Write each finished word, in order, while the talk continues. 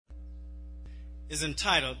is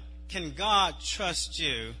entitled, Can God Trust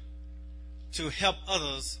You to Help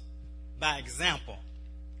Others by Example?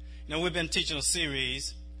 You know, we've been teaching a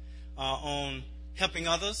series on helping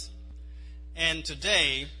others, and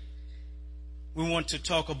today we want to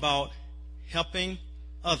talk about helping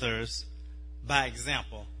others by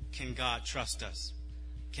example. Can God trust us?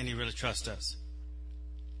 Can He really trust us?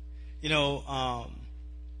 You know,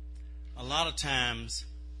 a lot of times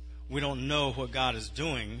we don't know what God is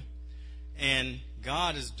doing, and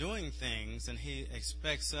God is doing things, and He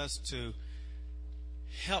expects us to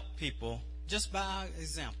help people just by our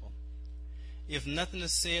example. If nothing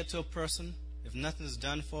is said to a person, if nothing is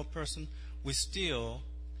done for a person, we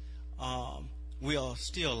are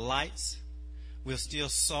still lights, we are still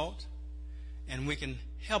salt, and we can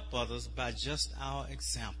help others by just our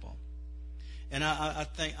example. And I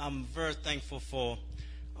think I'm very thankful for,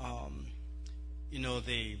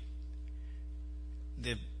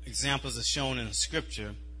 the examples are shown in the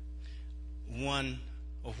Scripture. One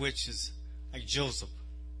of which is like Joseph.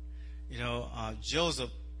 Joseph,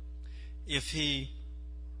 if he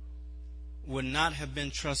would not have been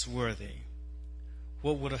trustworthy,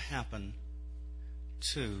 what would have happened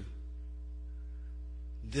to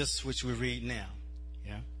this which we read now?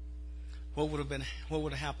 Yeah, what would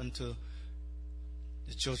have happened to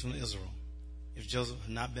the children of Israel if Joseph had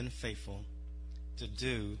not been faithful to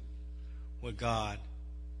do what God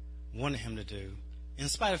wanted him to do in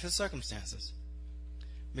spite of his circumstances?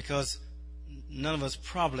 Because none of us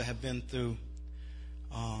probably have been through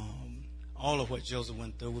all of what Joseph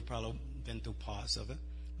went through. We've probably been through parts of it,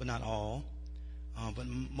 but not all. But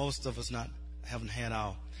most of us haven't had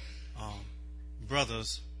our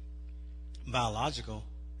brothers, biological,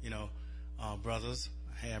 brothers,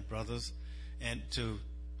 had brothers, and to,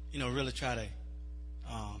 really try to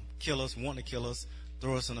kill us, want to kill us,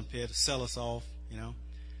 throw us in a pit, sell us off.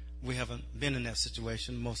 We haven't been in that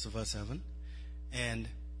situation. Most of us haven't. And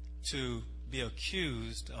to be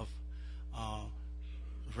accused of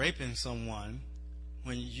raping someone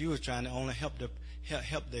when you were trying to only help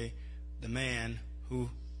the man who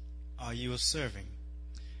you were serving.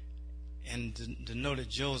 And to know that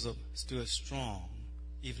Joseph stood strong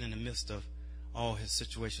even in the midst of all his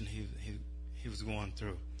situation he was going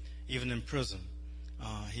through. Even in prison,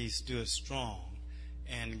 he stood strong,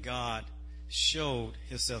 and God showed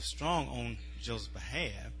Himself strong on Joseph's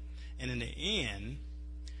behalf. And in the end,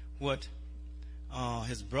 what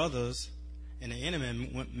his brothers and the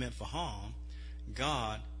enemy meant for harm,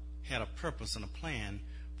 God had a purpose and a plan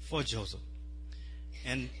for Joseph.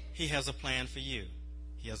 And He has a plan for you.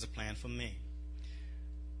 He has a plan for me.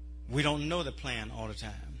 We don't know the plan all the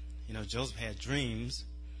time. Joseph had dreams,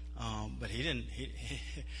 but he didn't.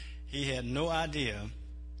 He had no idea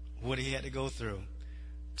what he had to go through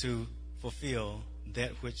to fulfill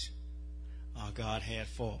that which God had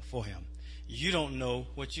for him. You don't know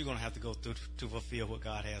what you're going to have to go through to fulfill what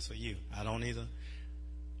God has for you. I don't either.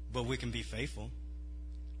 But we can be faithful.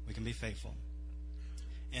 We can be faithful.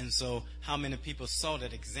 And so how many people saw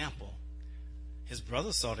that example? His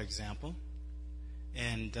brothers saw the example,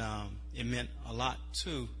 and it meant a lot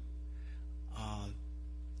to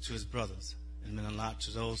his brothers. It meant a lot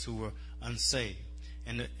to those who were unsaved.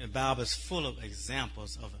 And the Bible is full of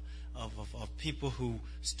examples of people who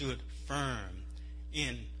stood firm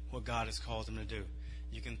in what God has called them to do.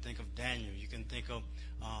 You can think of Daniel. You can think of,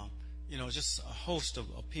 just a host of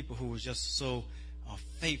people who were just so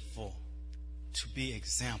faithful to be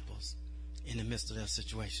examples in the midst of their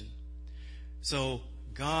situation. So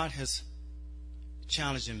God has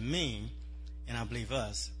challenged me, and I believe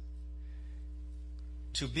us,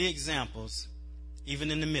 to be examples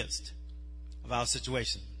even in the midst of our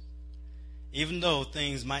situation. Even though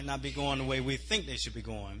things might not be going the way we think they should be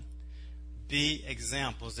going, be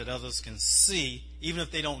examples that others can see. Even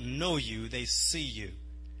if they don't know you, they see you.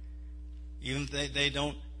 Even if they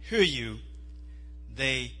don't hear you,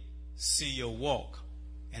 they see your walk,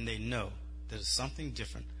 and they know there's something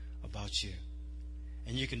different about you.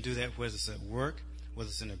 And you can do that whether it's at work, whether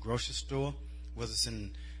it's in a grocery store, whether it's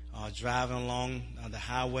in driving along the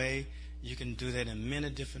highway. You can do that in many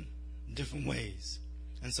different ways.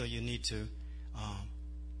 And so you need to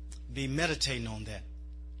be meditating on that.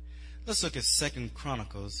 Let's look at 2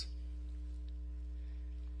 Chronicles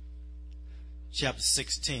chapter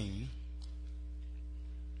 16.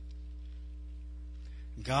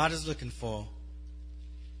 God is looking for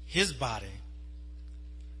His body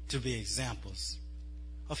to be examples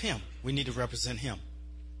of Him. We need to represent Him.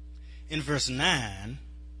 In verse 9,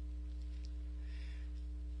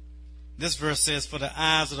 this verse says, "For the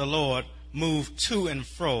eyes of the Lord move to and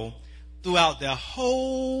fro throughout the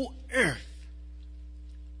whole earth."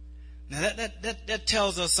 Now that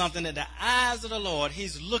tells us something, that the eyes of the Lord,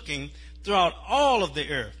 he's looking throughout all of the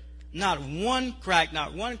earth. Not one crack,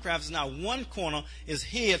 not one crevice, not one corner is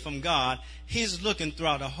hid from God. He's looking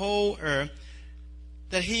throughout the whole earth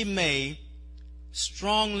that he may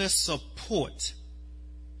strongly support.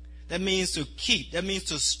 That means to keep. That means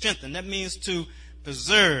to strengthen. That means to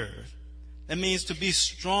preserve. That means to be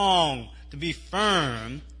strong, to be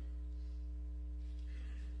firm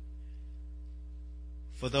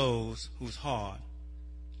for those whose heart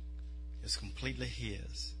is completely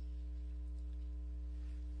his.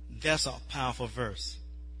 That's a powerful verse.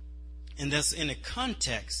 And that's in the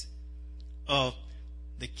context of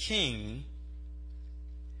the king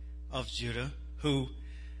of Judah who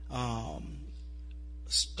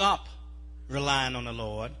stopped relying on the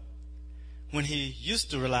Lord when he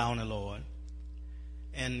used to rely on the Lord.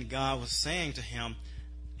 And God was saying to him,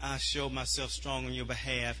 I showed myself strong on your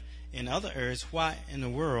behalf in other areas. Why in the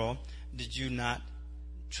world did you not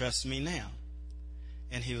trust me now?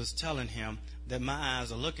 And he was telling him that my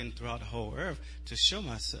eyes are looking throughout the whole earth to show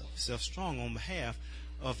myself strong on behalf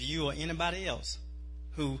of you or anybody else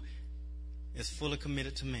who is fully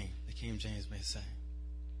committed to me, the King James may say.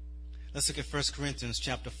 Let's look at 1 Corinthians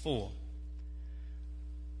chapter 4.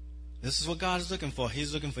 This is what God is looking for.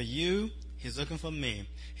 He's looking for you. He's looking for me.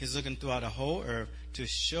 He's looking throughout the whole earth to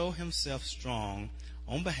show himself strong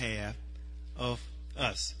on behalf of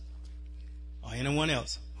us or anyone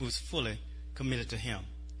else who's fully committed to him.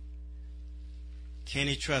 Can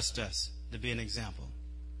he trust us to be an example?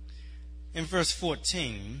 In verse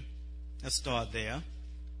 14, let's start there,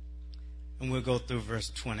 and we'll go through verse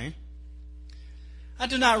 20. I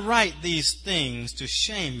do not write these things to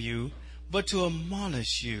shame you, but to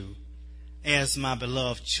admonish you as my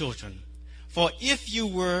beloved children. For if you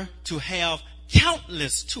were to have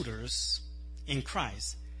countless tutors in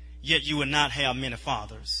Christ, yet you would not have many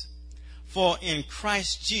fathers. For in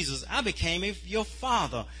Christ Jesus I became your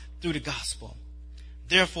father through the gospel.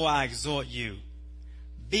 Therefore I exhort you,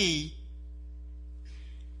 be,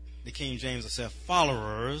 the King James will say,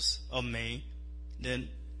 followers of me. The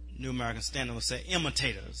New American Standard will say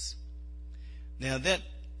imitators. Now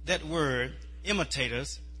that word,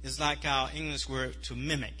 imitators, is like our English word to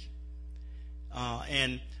mimic.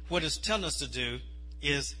 And what it's telling us to do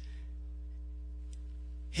is,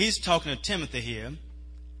 he's talking to Timothy here.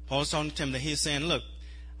 Paul's talking to Timothy. He's saying, look,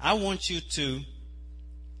 I want to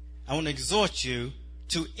exhort you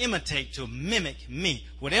to imitate, to mimic me.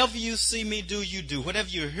 Whatever you see me do, you do. Whatever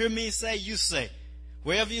you hear me say, you say.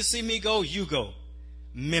 Wherever you see me go, you go.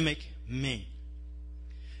 Mimic me.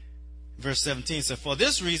 Verse 17 says, for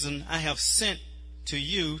this reason I have sent to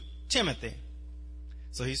you Timothy.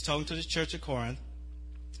 So he's talking to the church of Corinth.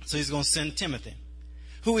 So he's going to send Timothy,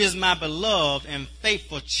 who is my beloved and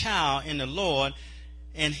faithful child in the Lord,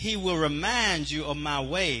 and he will remind you of my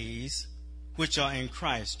ways which are in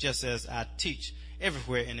Christ, just as I teach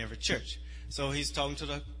everywhere in every church. So he's talking to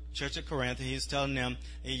the church of Corinth, and he's telling them,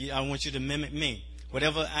 I want you to mimic me.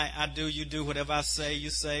 Whatever I do, you do. Whatever I say, you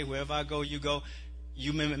say. Wherever I go, you go.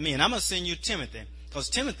 You mimic me. And I'm going to send you Timothy, because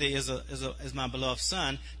Timothy is my beloved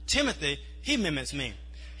son. Timothy, he mimics me.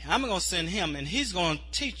 I'm going to send him, and he's going to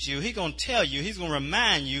teach you. He's going to tell you. He's going to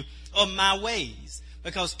remind you of my ways,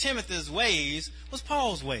 because Timothy's ways was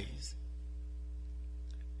Paul's ways.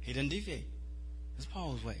 He didn't deviate. It was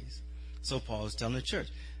Paul's ways. So Paul is telling the church,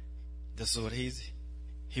 this is what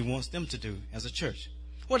he wants them to do as a church.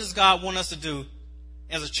 What does God want us to do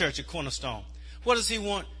as a church at Cornerstone? What does he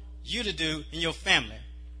want you to do in your family?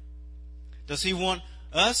 Does he want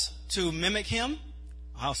us to mimic him?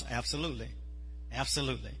 Absolutely.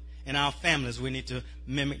 Absolutely. In our families, we need to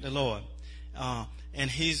mimic the Lord.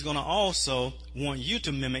 And he's going to also want you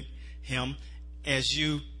to mimic him as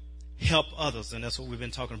you help others. And that's what we've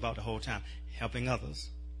been talking about the whole time, helping others.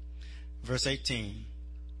 Verse 18.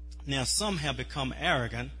 Now some have become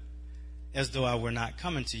arrogant, as though I were not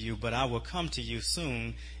coming to you, but I will come to you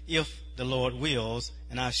soon, if the Lord wills,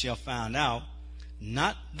 and I shall find out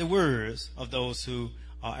not the words of those who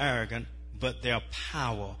are arrogant, but their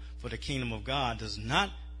power. For the kingdom of God does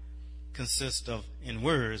not consist of in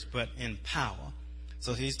words, but in power.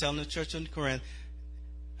 So he's telling the church in Corinth,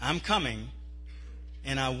 I'm coming,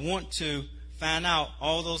 and I want to find out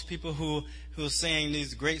all those people who are saying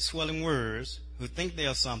these great swelling words, who think they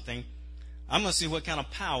are something. I'm going to see what kind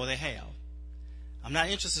of power they have. I'm not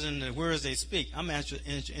interested in the words they speak. I'm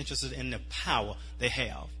interested in the power they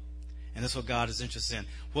have. And that's what God is interested in.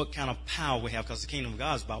 What kind of power we have, because the kingdom of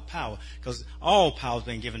God is about power. Because all power has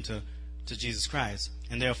been given to Jesus Christ.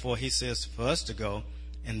 And therefore he says for us to go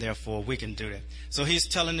and therefore we can do that. So he's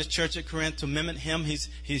telling the church at Corinth to mimic him.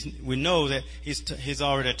 We know that he's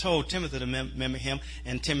already told Timothy to mimic him,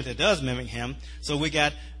 and Timothy does mimic him. So we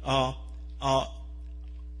got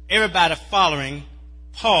everybody following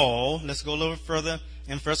Paul. Let's go a little further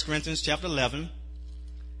in 1 Corinthians chapter 11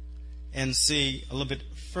 and see a little bit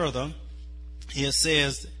further. Here it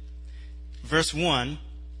says, verse 1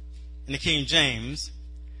 in the King James,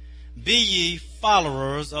 "Be ye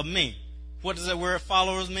followers of me." What does that word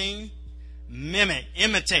followers mean? Mimic,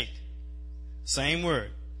 imitate. Same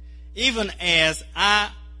word. "Even as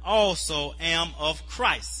I also am of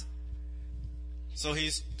Christ." So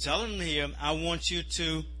he's telling them here, I want you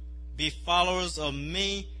to be followers of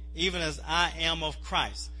me, even as I am of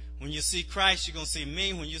Christ. When you see Christ, you're going to see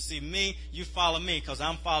me. When you see me, you follow me because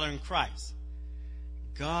I'm following Christ.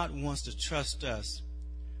 God wants to trust us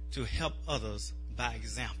to help others by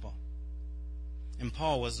example. And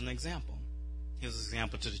Paul was an example. He was an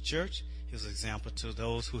example to the church. He was an example to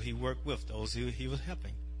those who he worked with, those who he was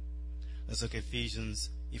helping. Let's look at Ephesians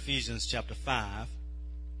chapter 5,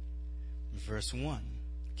 verse 1,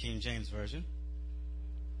 King James Version.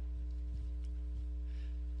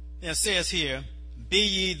 It says here, "Be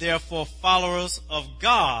ye therefore followers of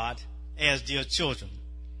God as dear children."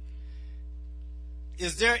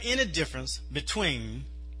 Is there any difference between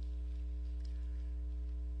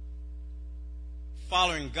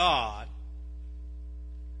following God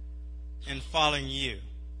and following you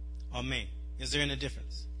or me? Is there any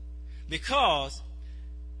difference? Because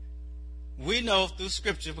we know through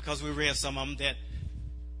Scripture, because we read some of them, that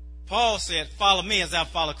Paul said, "Follow me as I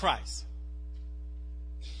follow Christ."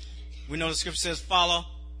 We know the Scripture says,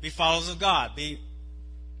 be followers of God, be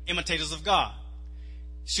imitators of God.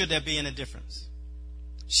 Should there be any difference?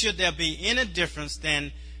 Should there be any difference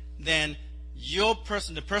than your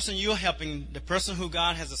person, the person you're helping, the person who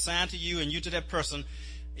God has assigned to you and you to that person?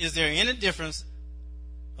 Is there any difference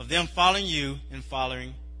of them following you and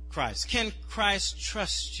following Christ? Can Christ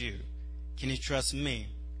trust you? Can he trust me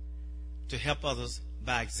to help others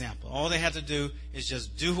by example? All they have to do is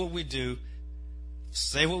just do what we do,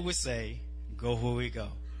 say what we say, go where we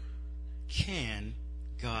go. Can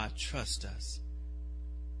God trust us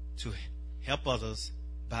to help others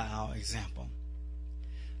by our example?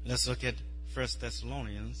 Let's look at 1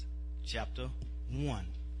 Thessalonians chapter 1,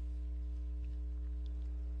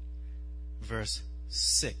 verse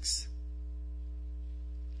 6.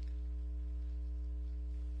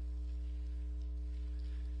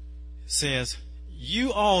 It says,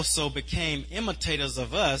 "You also became imitators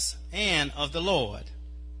of us and of the Lord."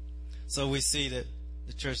 So we see that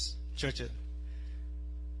the church at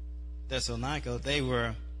Thessalonica, they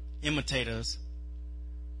were imitators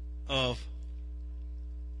of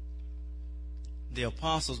the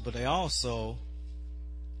apostles, but they also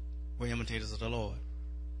were imitators of the Lord.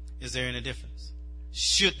 Is there any difference?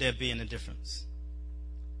 Should there be any difference?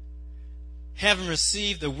 "Having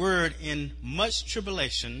received the word in much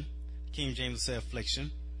tribulation," King James said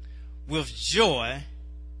affliction, "with joy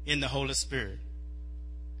in the Holy Spirit."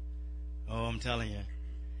 Oh, I'm telling you,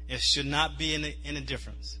 it should not be any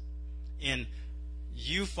difference in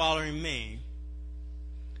you following me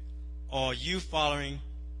or you following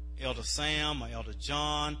Elder Sam or Elder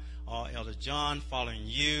John following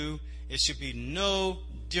you. It should be no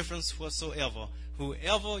difference whatsoever.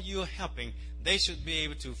 Whoever you're helping, they should be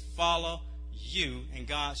able to follow you, and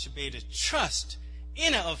God should be able to trust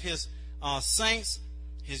any of his saints,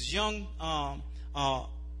 his young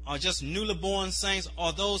or just newly born saints,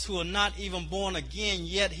 or those who are not even born again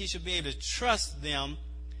yet. He should be able to trust them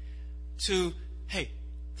to, "Hey,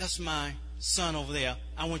 that's my son over there.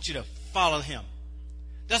 I want you to follow him.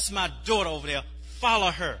 That's my daughter over there.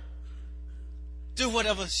 Follow her. Do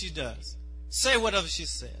whatever she does. Say whatever she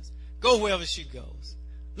says. Go wherever she goes.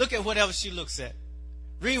 Look at whatever she looks at.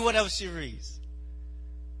 Read whatever she reads."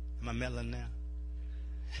 Am I meddling now?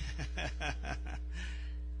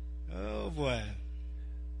 Oh, boy.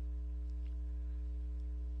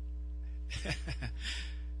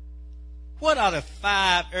 What are the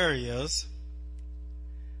 5 areas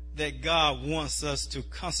that God wants us to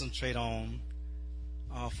concentrate on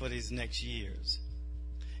for these next years?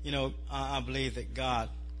 You know, I believe that God,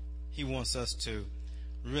 he wants us to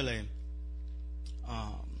really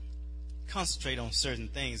concentrate on certain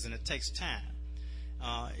things, and it takes time.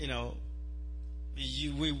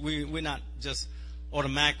 We're not just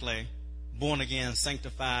automatically born again,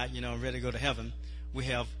 sanctified, ready to go to heaven. We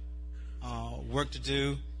have work to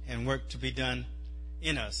do and work to be done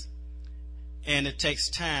in us, and it takes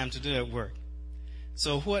time to do that work.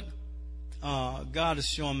 So what God is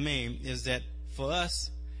showing me is that for us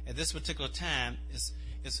at this particular time is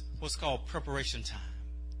what's called preparation time.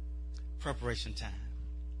 preparation time.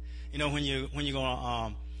 You know, when you're going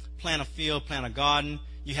to plant a field, plant a garden,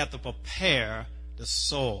 you have to prepare the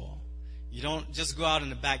soil. You don't just go out in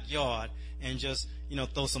the backyard and just,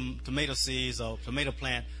 throw some tomato seeds or tomato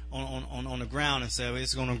plant on the ground and say, well,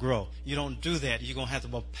 it's going to grow. You don't do that. You're going to have to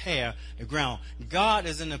prepare the ground. God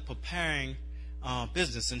is in the preparing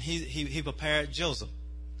business, and he prepared Joseph.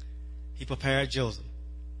 He prepared Joseph,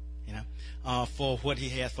 for what he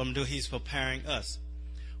had for him to do. He's preparing us.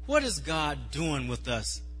 What is God doing with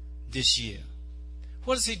us this year?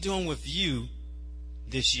 What is he doing with you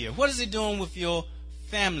this year? What is he doing with your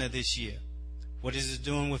family this year? What is he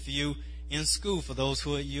doing with you in school, for those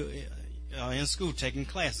who are in school taking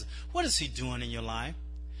classes? What is he doing in your life?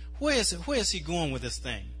 Where is he going with this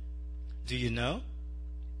thing? Do you know?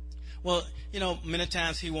 Well, many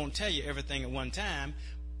times he won't tell you everything at one time,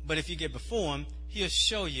 but if you get before him, he'll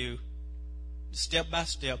show you step by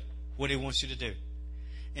step what he wants you to do.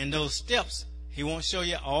 And those steps, he won't show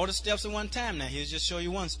you all the steps at one time. Now, he'll just show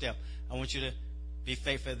you one step. I want you to be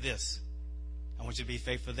faithful at this. I want you to be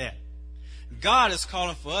faithful at that. God is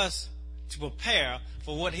calling for us to prepare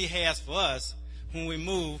for what he has for us when we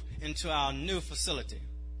move into our new facility.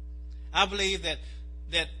 I believe that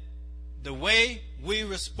the way we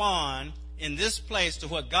respond in this place to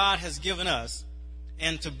what God has given us,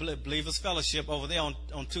 and to Believers Fellowship over there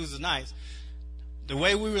on Tuesday nights, the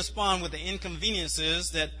way we respond with the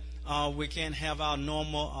inconveniences that we can't have our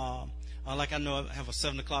normal, like I know I have a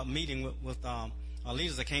 7 o'clock meeting with our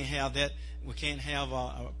leaders. I can't have that. We can't have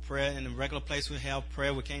a prayer in the regular place. We have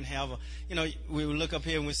prayer. We can't have we look up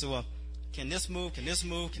here and we say, well, can this move? Can this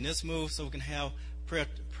move? Can this move? So we can have prayer,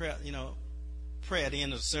 prayer at the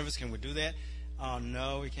end of the service. Can we do that?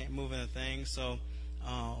 No, we can't move anything. So,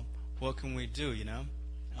 what can we do?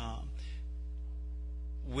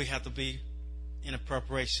 We have to be in a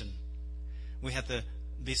preparation. We have to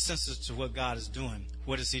be sensitive to what God is doing.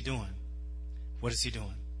 What is he doing? What is he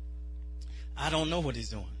doing? I don't know what he's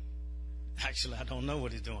doing. Actually, I don't know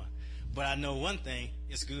what he's doing. But I know one thing,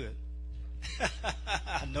 it's good.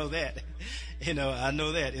 I know that. I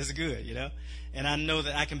know that it's good, And I know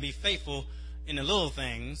that I can be faithful in the little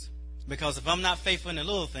things, because if I'm not faithful in the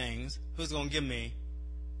little things, who's going to give me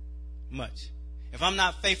much? If I'm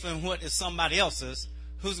not faithful in what is somebody else's,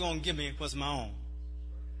 who's going to give me what's my own?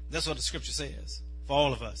 That's what the scripture says for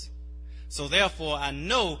all of us. So therefore, I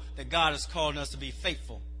know that God is calling us to be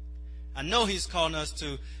faithful. I know he's calling us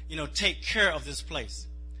to, take care of this place.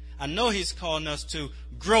 I know he's calling us to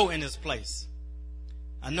grow in this place.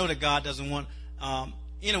 I know that God doesn't want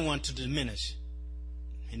anyone to diminish.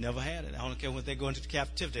 He never had it. I don't care when they go into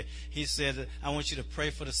captivity. He said, I want you to pray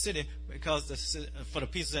for the city, for the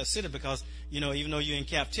peace of that city, because, even though you're in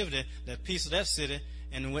captivity, the peace of that city,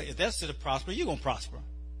 and if that city prospers, you're going to prosper.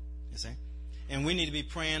 You see? And we need to be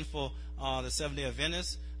praying for the Seventh-day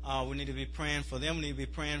Adventists. We need to be praying for them. We need to be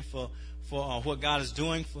praying for what God is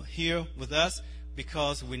doing here with us,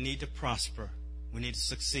 because we need to prosper. We need to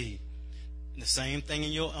succeed. The same thing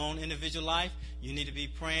in your own individual life. You need to be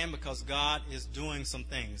praying, because God is doing some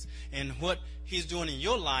things. And what he's doing in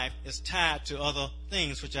your life is tied to other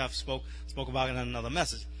things, which I've spoke about in another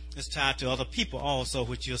message. It's tied to other people also,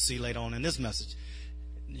 which you'll see later on in this message.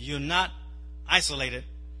 You're not isolated,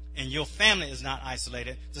 and your family is not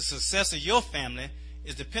isolated. The success of your family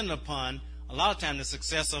is dependent upon, a lot of times, the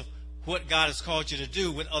success of what God has called you to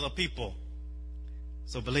do with other people.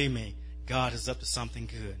 So believe me, God is up to something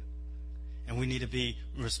good. And we need to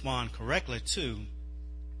respond correctly to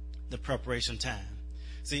the preparation time.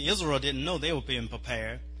 See, Israel didn't know they were being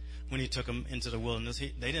prepared when he took them into the wilderness.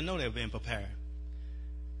 They didn't know they were being prepared.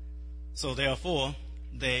 So therefore,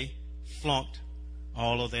 they flunked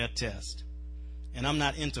all of their tests. And I'm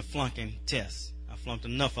not into flunking tests. I flunked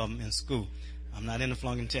enough of them in school. I'm not into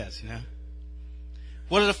flunking tests,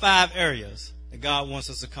 What are the 5 areas that God wants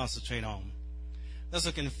us to concentrate on? Let's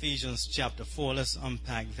look in Ephesians chapter 4. Let's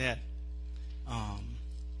unpack that.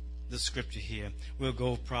 The scripture here. We'll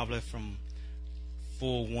go probably from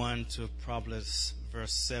 4:1 to probably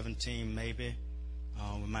verse 17, maybe.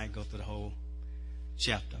 We might go through the whole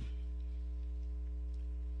chapter.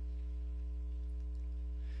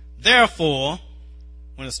 Therefore,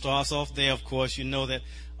 when it starts off there, of course, you know that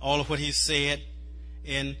all of what he said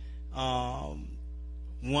in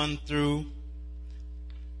 1 through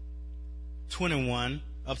 21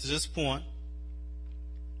 up to this point,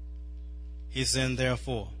 he's saying,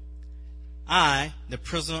 therefore, I, the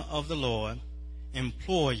prisoner of the Lord,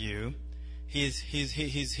 implore you. He's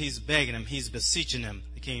begging him, he's beseeching him,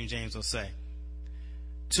 the King James will say,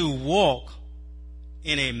 to walk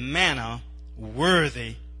in a manner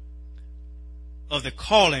worthy of the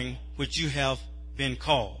calling which you have been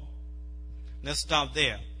called. let's stop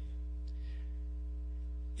there.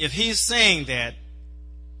 If he's saying that,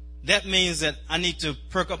 that means that I need to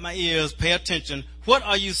perk up my ears, pay attention. What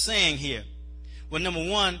are you saying here? Well, number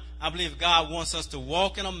one, I believe God wants us to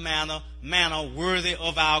walk in a manner worthy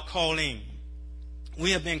of our calling.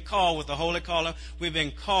 We have been called with the holy calling. We've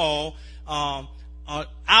been called out of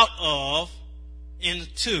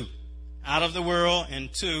the world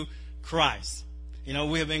into Christ.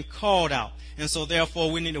 We have been called out. And so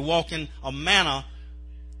therefore we need to walk in a manner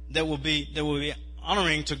that will be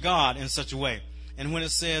honoring to God in such a way. And when it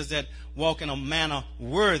says that walk in a manner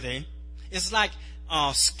worthy, it's like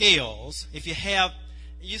scales. If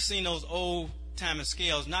you've seen those old timey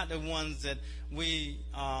scales, not the ones that we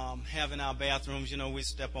have in our bathrooms, we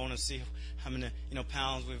step on and see how many,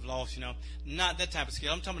 pounds we've lost, not that type of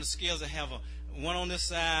scale. I'm talking about the scales that have one on this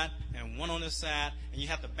side and one on this side, and you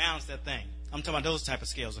have to balance that thing. I'm talking about those type of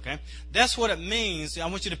scales, okay? That's what it means. I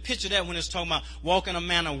want you to picture that when it's talking about walking a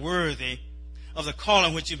manner worthy of the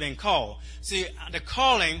calling which you've been called. See, the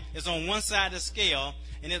calling is on one side of the scale,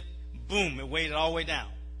 and it weighted all the way down.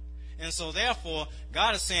 And so therefore,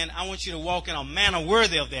 God is saying, I want you to walk in a manner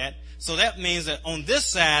worthy of that. So that means that on this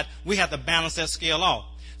side, we have to balance that scale off.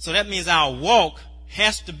 So that means our walk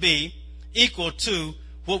has to be equal to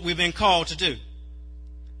what we've been called to do.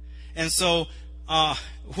 And so,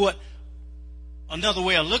 another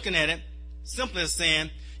way of looking at it, simply is saying,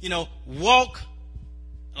 walk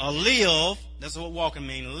or live, that's what walking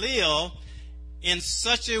means, live in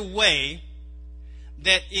such a way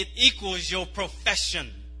that it equals your profession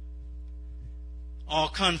or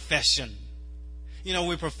confession.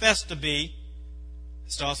 We profess to be,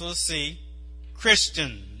 starts with a C,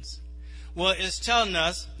 Christians. Well, it's telling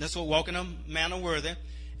us, that's what walking a manner worthy,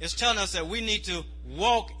 it's telling us that we need to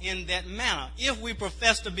walk in that manner. If we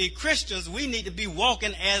profess to be Christians, we need to be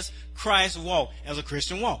walking as Christ walked, as a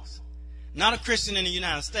Christian walks. Not a Christian in the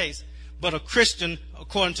United States, but a Christian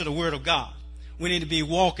according to the Word of God. We need to be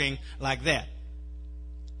walking like that.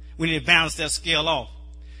 We need to balance that scale off.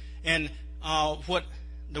 And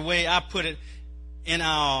the way I put it in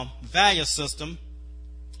our value system,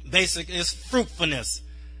 basic is fruitfulness.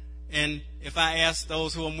 And if I ask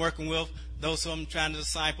those who I'm working with, those who I'm trying to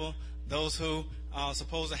disciple, those who are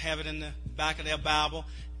supposed to have it in the back of their Bible,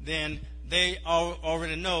 then they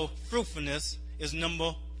already know fruitfulness is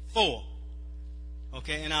number 4.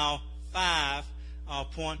 Okay, in our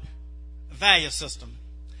 5-point value system.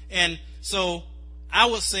 And so I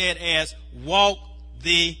would say it as walk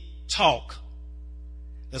the talk.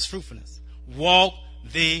 That's fruitfulness. Walk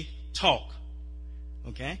the talk.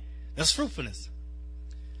 Okay? That's fruitfulness.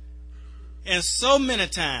 And so many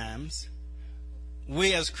times,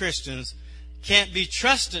 we as Christians can't be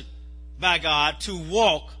trusted by God to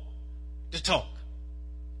walk the talk.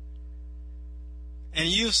 And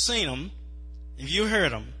you've seen them, if you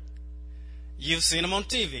heard them, you've seen them on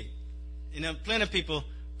TV. Plenty of people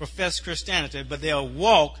profess Christianity, but their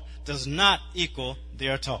walk does not equal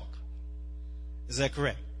their talk. Is that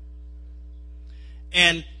correct?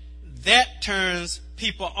 And that turns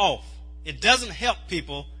people off. It doesn't help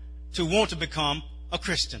people to want to become a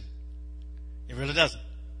Christian. It really doesn't.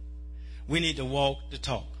 We need to walk the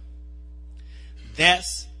talk.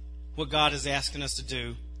 That's what God is asking us to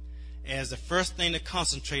do as the first thing to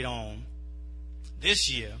concentrate on this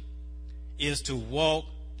year is to walk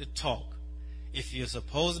the talk. If you're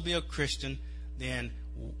supposed to be a Christian, then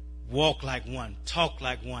walk like one, talk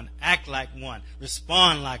like one, act like one,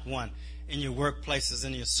 respond like one in your workplaces,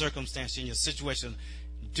 in your circumstances, in your situation.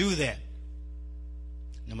 Do that.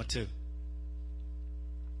 Number 2.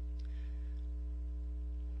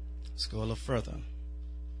 Let's go a little further.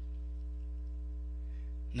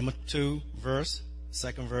 Number 2 verse,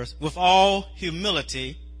 second verse. With all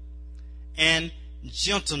humility and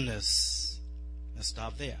gentleness. Let's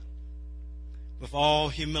stop there. With all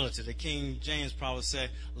humility. The King James probably said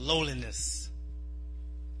lowliness.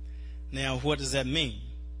 Now, what does that mean?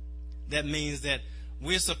 That means that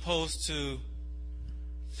we're supposed to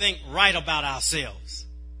think right about ourselves.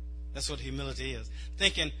 That's what humility is.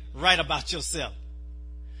 Thinking right about yourself.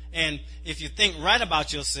 And if you think right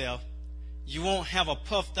about yourself, you won't have a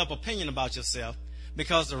puffed up opinion about yourself,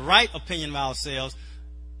 because the right opinion of ourselves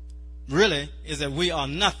really is that we are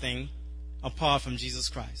nothing apart from Jesus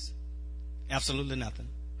Christ. Absolutely nothing.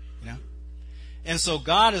 And so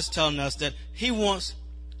God is telling us that He wants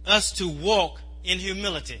us to walk in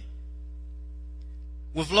humility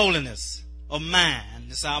with lowliness of mind.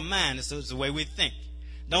 It's our mind. It's the way we think.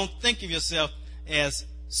 Don't think of yourself as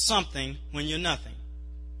something when you're nothing,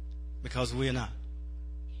 because we are not.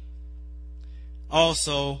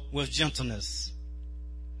 Also with gentleness.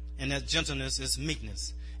 And that gentleness is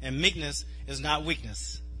meekness. And meekness is not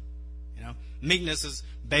weakness. Meekness is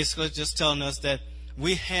basically just telling us that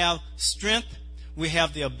we have strength. We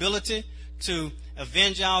have the ability to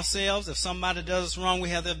avenge ourselves. If somebody does us wrong, we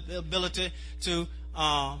have the ability to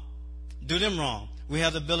do them wrong. We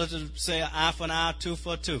have the ability to say eye for an eye, tooth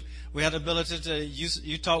for a tooth. We have the ability to,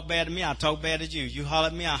 you talk bad to me, I talk bad at you. You holler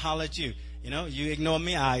at me, I holler at you. You ignore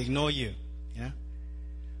me, I ignore you.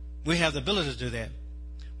 We have the ability to do that.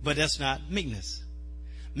 But that's not meekness.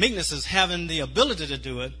 Meekness is having the ability to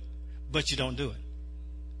do it, but you don't do it.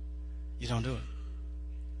 You don't do it.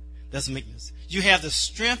 That's meekness. You have the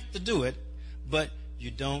strength to do it, but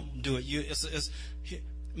you don't do it.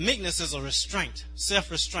 Meekness is a restraint,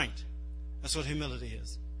 self-restraint. That's what humility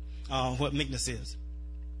is, what meekness is.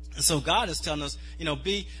 And so God is telling us,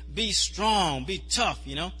 be strong, be tough,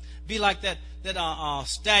 be like that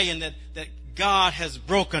stallion that God has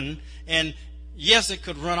broken. And yes, it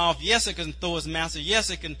could run off. Yes, it can throw its master. Yes,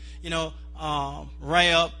 it can,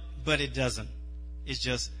 ray up, but it doesn't. It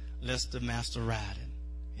just lets the master ride it.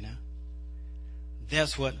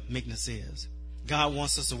 That's what meekness is. God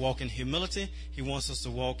wants us to walk in humility. He wants us to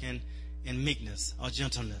walk in meekness or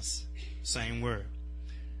gentleness. Same word.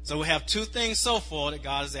 So we have 2 things so far that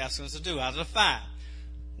God is asking us to do out of the 5.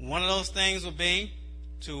 One of those things would be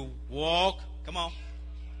to walk,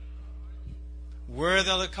 worthy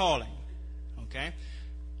of the calling. Okay?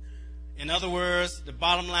 In other words, the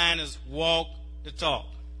bottom line is walk the talk.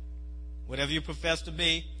 Whatever you profess to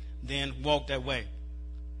be, then walk that way.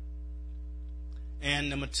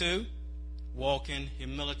 And number 2, walk in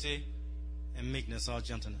humility and meekness or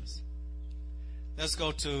gentleness. Let's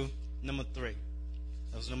go to number 3.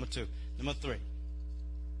 That was number 2. Number 3.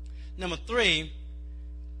 Number 3,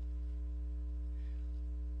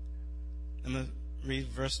 let me read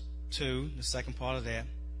verse 2, the second part of that.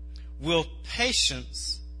 Will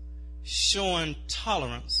patience, showing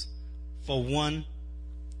tolerance for one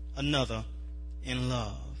another in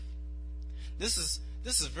love. This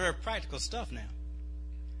is very practical stuff now.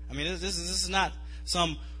 This is not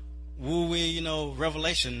some woo-wee,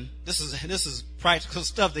 revelation. This is practical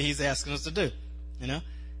stuff that he's asking us to do. Now,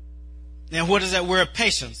 what is that word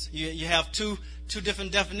patience? You have two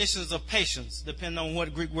different definitions of patience, depending on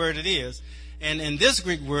what Greek word it is. And this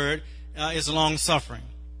Greek word is long-suffering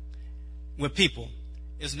with people.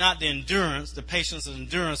 It's not the endurance, the patience and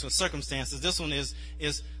endurance with circumstances. This one is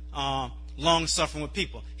long-suffering with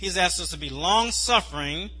people. He's asked us to be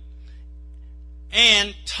long-suffering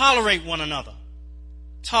and tolerate one another.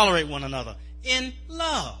 Tolerate one another in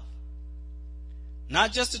love.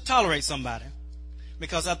 Not just to tolerate somebody,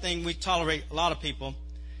 because I think we tolerate a lot of people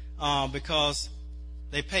because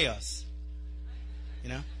they pay us.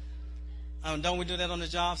 Don't we do that on the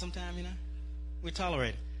job sometime? We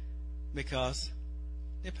tolerate it because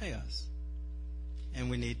they pay us, and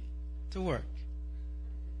we need to work.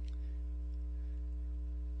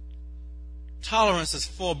 Tolerance is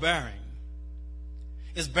forbearing.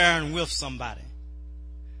 It's bearing with somebody.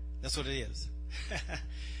 That's what it is.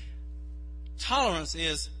 Tolerance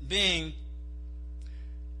is being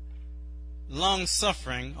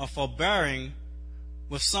long-suffering or forbearing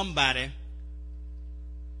with somebody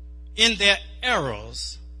in their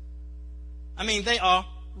errors. They are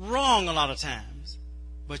wrong a lot of times,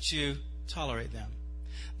 but you tolerate them.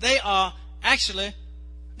 They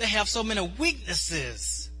have so many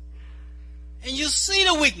weaknesses. And you see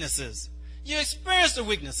the weaknesses. You experience the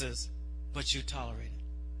weaknesses, but you tolerate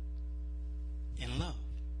it in love.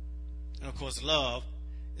 And of course, love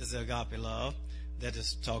is the agape love that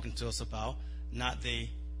is talking to us about, not the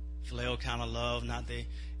phileo kind of love, not the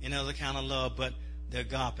any other kind of love, but the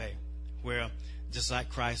agape, where just like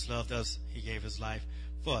Christ loved us, he gave his life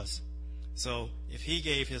for us. So if he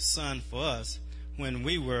gave his son for us when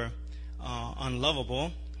we were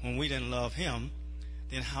unlovable, when we didn't love him,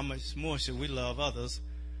 then how much more should we love others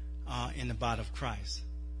in the body of Christ?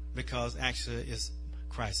 Because actually it's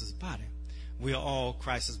Christ's body. We are all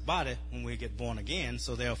Christ's body when we get born again.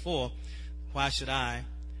 So therefore, why should I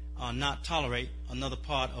not tolerate another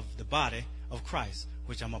part of the body of Christ,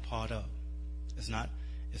 which I'm a part of? It's not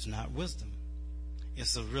wisdom.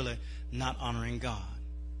 It's really not honoring God.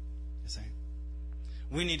 You see?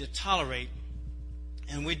 We need to tolerate,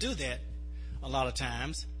 and we do that a lot of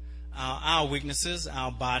times, our weaknesses,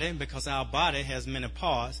 our body, because our body has many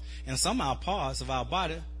parts, and some of our parts of our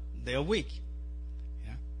body, they're weak.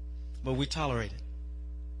 Yeah? But we tolerate it.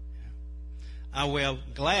 Yeah? I wear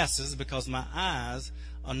glasses because my eyes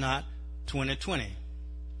are not 20/20.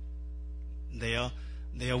 They are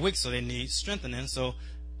weak, so they need strengthening, so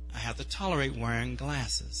I have to tolerate wearing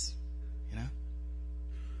glasses.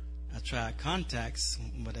 I tried contacts,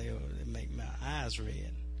 but they make my eyes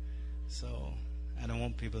red. So I don't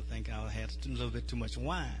want people to think I had a little bit too much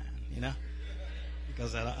wine,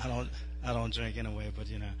 because I don't drink anyway. But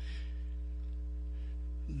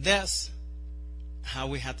that's how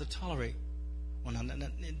we have to tolerate one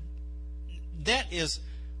another. That is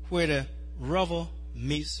where the rubber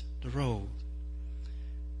meets the road.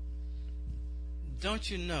 Don't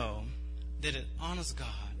you know that it honors God,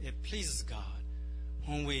 it pleases God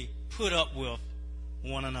when we put up with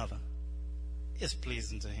one another? It's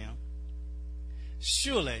pleasing to Him.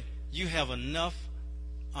 Surely you have enough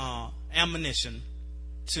ammunition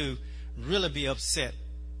to really be upset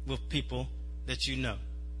with people that you know,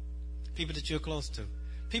 people that you're close to,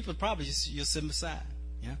 people probably you're sitting beside.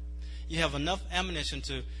 You have enough ammunition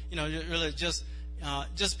to really just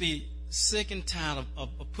be sick and tired of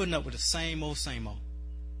putting up with the same old.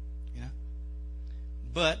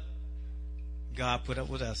 But God put up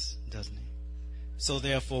with us, doesn't He? So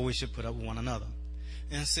therefore we should put up with one another.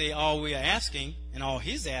 And see, all we are asking and all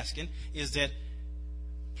He's asking is that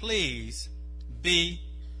please be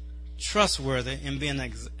trustworthy and be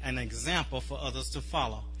an example for others to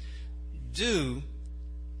follow. Do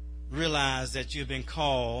realize that you've been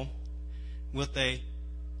called with a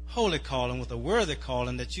holy calling, with a worthy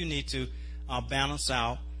calling, that you need to balance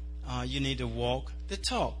out. You need to walk the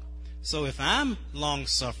talk. So if I'm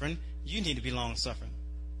long-suffering, you need to be long-suffering.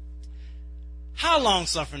 How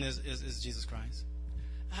long-suffering is Jesus Christ?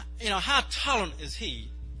 How tolerant is He?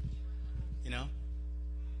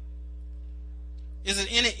 Is it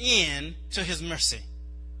any end to His mercy?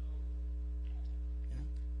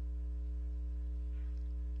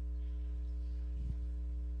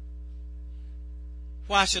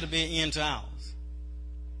 Why should it be an end to ours?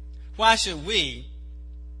 Why should we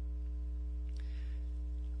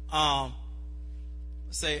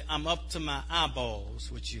say, I'm up to my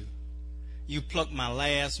eyeballs with you? You pluck my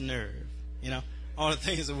last nerve. All the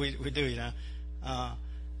things that we do,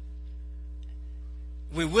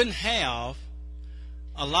 we wouldn't have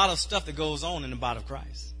a lot of stuff that goes on in the body of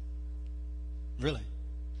Christ. Really.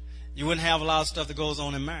 You wouldn't have a lot of stuff that goes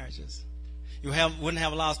on in marriages. You wouldn't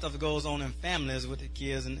have a lot of stuff that goes on in families with the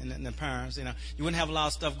kids and the parents. You wouldn't have a lot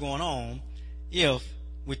of stuff going on if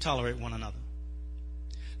we tolerate one another.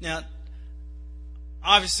 Now,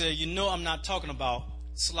 obviously, I'm not talking about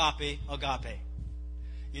sloppy agape.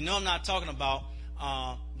 I'm not talking about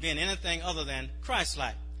being anything other than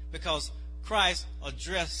Christ-like, because Christ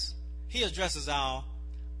addresses our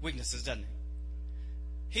weaknesses, doesn't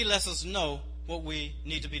He? He lets us know what we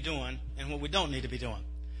need to be doing and what we don't need to be doing.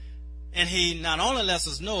 And He not only lets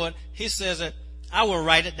us know it, He says that I will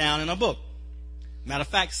write it down in a book. Matter of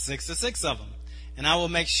fact, 66 of them. And I will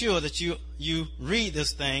make sure that you read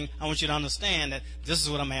this thing. I want you to understand that this is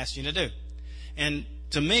what I'm asking you to do. And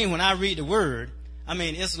to me, when I read the Word,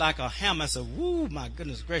 it's like a hammer. I say, woo, my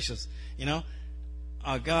goodness gracious.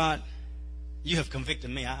 God, you have convicted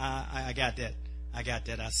me. I got that. I got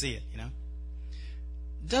that. I see it,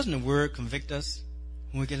 Doesn't the Word convict us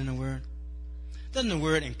when we get in the Word? Doesn't the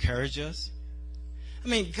Word encourage us?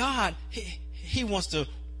 God, He wants to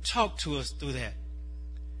talk to us through that.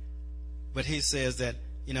 But He says that,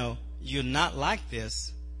 you're not like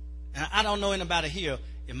this. And I don't know anybody here.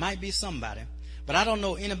 It might be somebody. But I don't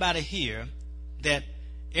know anybody here that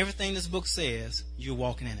everything this book says, you're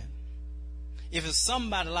walking in it. If it's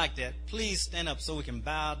somebody like that, please stand up so we can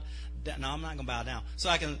bow down. No, I'm not going to bow down. So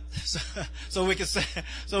we can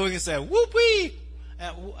say, whoop-wee.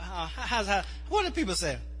 What do people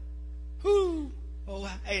say? Whoo. Oh,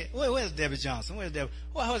 hey, where's Debbie Johnson? Where's Debbie?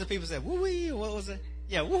 What do people say? Woo-wee. What was it?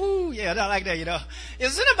 Yeah, woohoo. Yeah, not like that,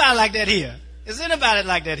 Is anybody like that here? Is anybody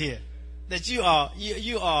like that here? That you are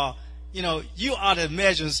the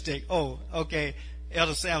measuring stick. Oh, okay.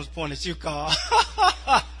 Elder Sam's pointing at you, Carl.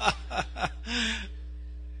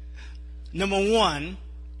 Number one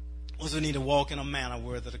was we need to walk in a manner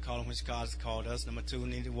worthy of the calling which God has called us. Number two, we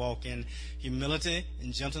need to walk in humility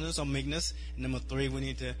and gentleness or meekness. And number three, we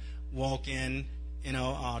need to walk in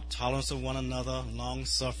tolerance of one another,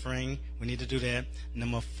 long-suffering. We need to do that.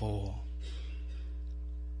 Number four,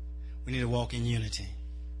 we need to walk in unity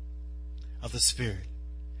of the Spirit.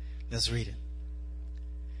 Let's read it.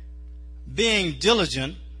 Being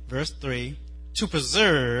diligent, verse 3, to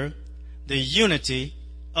preserve the unity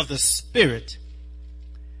of the Spirit.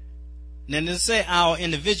 Then to say our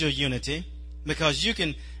individual unity, because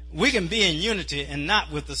we can be in unity and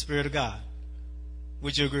not with the Spirit of God.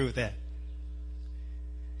 Would you agree with that?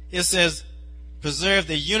 It says, preserve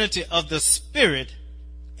the unity of the Spirit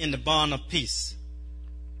in the bond of peace.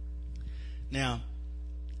 Now,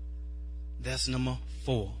 that's number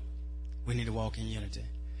 4. We need to walk in unity.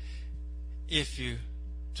 If you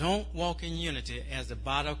don't walk in unity as the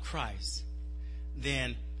body of Christ,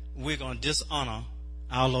 then we're going to dishonor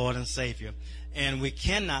our Lord and Savior. And we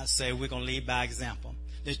cannot say we're going to lead by example.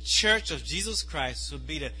 The church of Jesus Christ should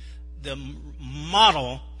be the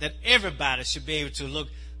model that everybody should be able to look.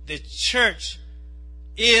 The church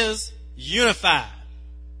is unified.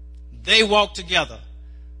 They walk together.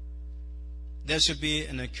 That should be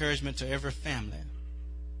an encouragement to every family.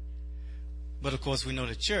 But of course we know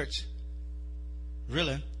the church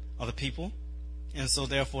really are the people. And so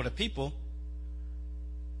therefore the people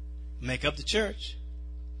make up the church.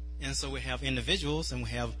 And so we have individuals and we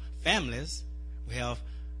have families. We have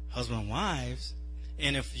husband and wives.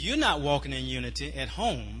 And if you're not walking in unity at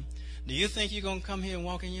home, do you think you're going to come here and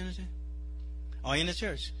walk in unity? Or in the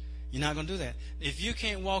church? You're not going to do that. If you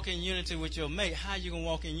can't walk in unity with your mate, how are you going to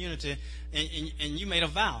walk in unity? And you made a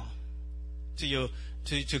vow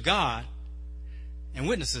to God and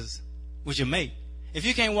witnesses with your mate. If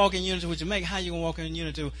you can't walk in unity with your mate, how are you going to walk in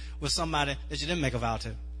unity with somebody that you didn't make a vow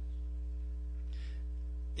to?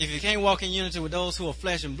 If you can't walk in unity with those who are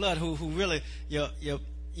flesh and blood, who really,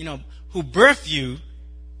 who birth you,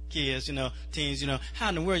 kids, teens, how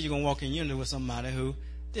in the world are you going to walk in unity with somebody who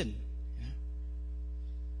didn't?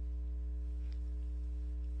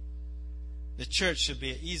 The church should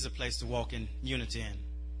be an easy place to walk in unity in,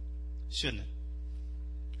 shouldn't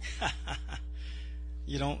it?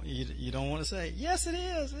 You don't want to say, yes, it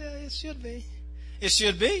is. Yeah, it should be. It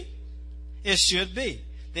should be. It should be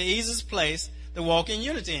the easiest place to walk in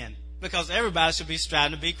unity in, because everybody should be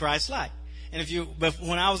striving to be Christ-like. And but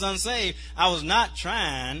when I was unsaved, I was not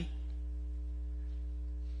trying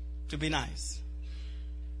to be nice.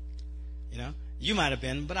 You might have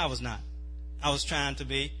been, but I was not. I was trying to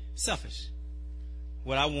be selfish.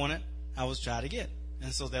 What I wanted, I was trying to get.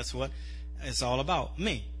 And so that's what it's all about,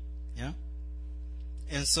 me.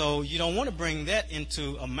 And so you don't want to bring that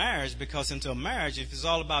into a marriage, because into a marriage, if it's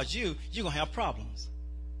all about you, you're going to have problems.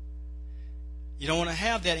 You don't want to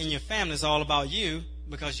have that in your family. It's all about you,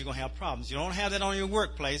 because you're going to have problems. You don't have that on your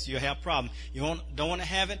workplace, you'll have problems. You don't want to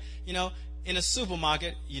have it, in a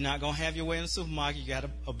supermarket. You're not going to have your way in the supermarket. You got to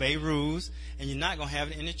obey rules. And you're not going to have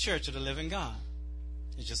it in the church of the living God.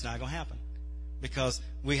 It's just not going to happen, because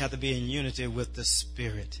we have to be in unity with the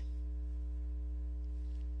Spirit.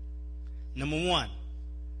 Number one,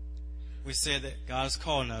 we said that God is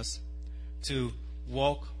calling us to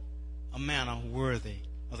walk a manner worthy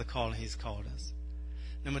of the calling He's called us.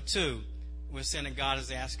 Number two, we're saying that God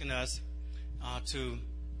is asking us to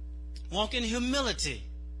walk in humility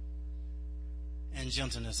and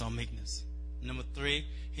gentleness or meekness. Number three,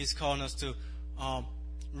 He's calling us to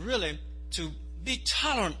really to be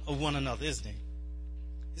tolerant of one another, isn't He?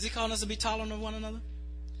 Is He calling us to be tolerant of one another?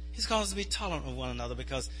 He's calling us to be tolerant of one another,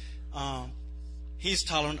 because He's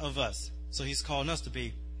tolerant of us. So He's calling us to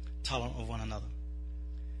be tolerant of one another.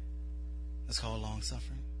 That's called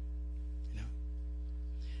long-suffering.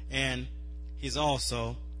 And He's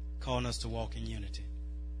also calling us to walk in unity.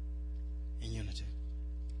 In unity.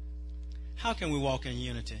 How can we walk in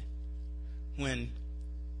unity when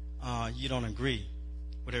you don't agree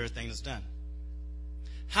with everything that's done?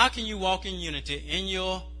 How can you walk in unity in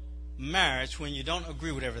your marriage when you don't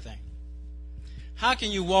agree with everything? How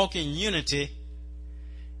can you walk in unity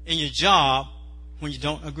in your job when you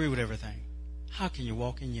don't agree with everything? How can you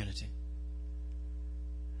walk in unity?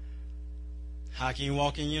 How can you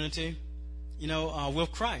walk in unity,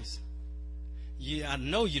 with Christ? I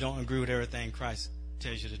know you don't agree with everything Christ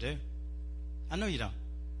tells you to do. I know you don't.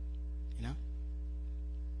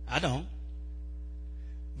 I don't.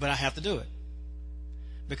 But I have to do it,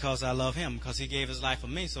 because I love Him, because He gave His life for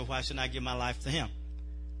me, so why shouldn't I give my life to Him?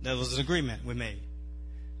 That was an agreement we made.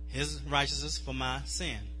 His righteousness for my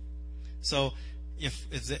sin. So if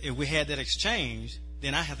we had that exchange,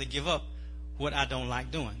 then I have to give up what I don't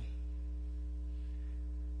like doing.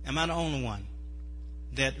 Am I the only one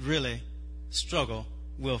that really struggle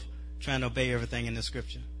with trying to obey everything in the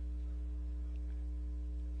Scripture?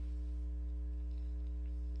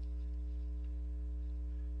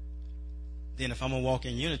 Then if I'm going to walk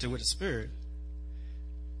in unity with the Spirit,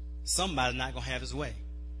 somebody's not going to have his way.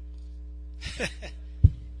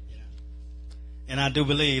 And I do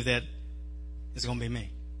believe that it's going to be me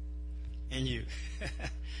and you.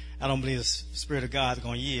 I don't believe the Spirit of God is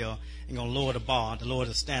going to yield and going to lower the bar, to lower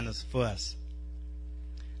the standards for us.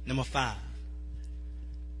 Number 5,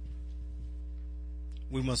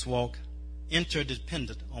 we must walk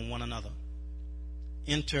interdependent on one another.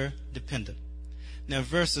 Interdependent. Now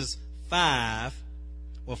verses 4,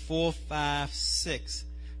 5, 6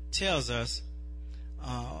 tells us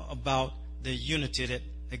about the unity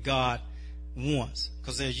that God wants,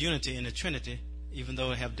 because there's unity in the Trinity even though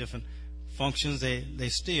they have different functions, they're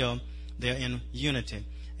in unity.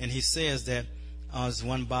 And he says that it's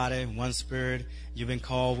one body, one spirit. You've been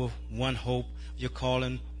called with one hope. You're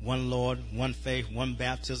calling one Lord, one faith, one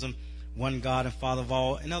baptism, one God and Father of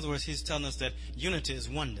all. In other words, he's telling us that unity is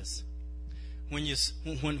oneness.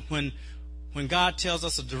 When God tells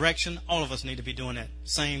us a direction, all of us need to be doing that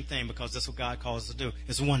same thing, because that's what God calls us to do.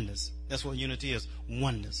 It's oneness. That's what unity is,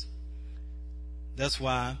 oneness. That's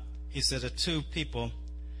why he said that two people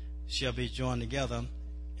shall be joined together,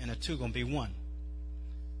 and the two going to be one,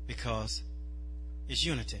 because it's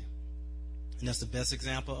unity. And that's the best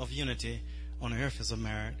example of unity on earth, is a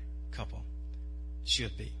married couple.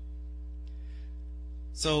 Should be.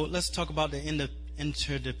 So let's talk about the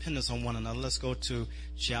interdependence on one another. Let's go to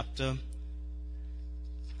chapter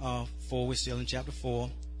 4. We're still in chapter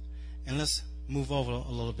 4. And let's move over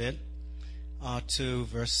a little bit to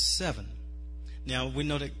verse 7. Now, we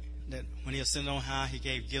know that when he ascended on high, he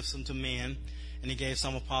gave gifts unto men, and he gave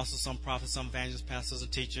some apostles, some prophets, some evangelists, pastors,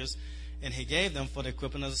 and teachers, and he gave them for the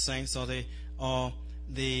equipping of the saints. So they are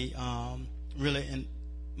really in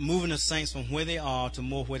moving the saints from where they are to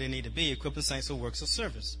more where they need to be, equipping saints for works of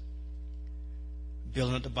service,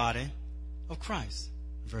 building up the body of Christ.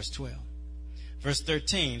 Verse 12. Verse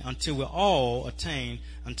 13, until we all attain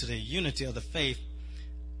unto the unity of the faith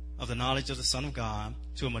of the knowledge of the Son of God,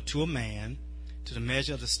 to a mature man, to the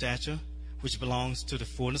measure of the stature which belongs to the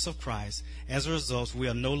fullness of Christ. As a result, we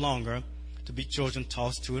are no longer to be children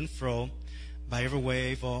tossed to and fro by every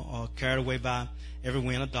wave, or carried away by every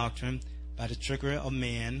wind of doctrine, by the trickery of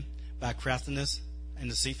men, by craftiness and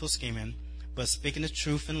deceitful scheming, but speaking the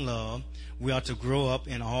truth in love, we are to grow up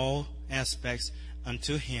in all aspects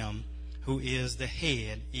unto him who is the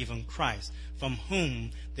head, even Christ, from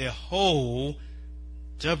whom the whole,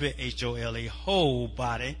 W-H-O-L-E, whole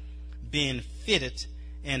body, being fitted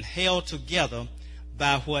and held together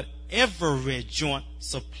by what every joint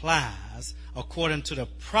supplies, according to the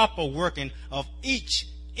proper working of each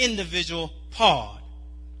individual part.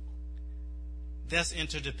 That's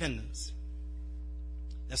interdependence.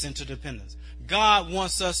 That's interdependence. God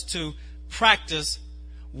wants us to practice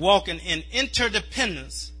walking in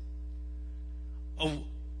interdependence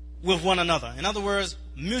with one another. In other words,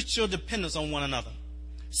 mutual dependence on one another.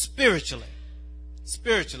 Spiritually,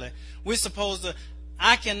 we're supposed to,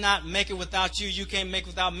 I cannot make it without you. You can't make it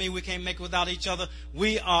without me. We can't make it without each other.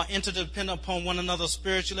 We are interdependent upon one another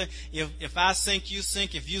spiritually. If I sink, you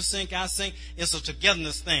sink. If you sink, I sink. It's a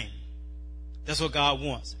togetherness thing. That's what God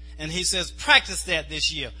wants. And he says, practice that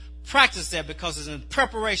this year. Practice that, because it's in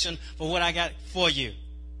preparation for what I got for you.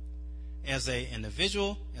 As an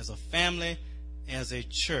individual, as a family, as a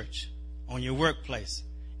church, on your workplace,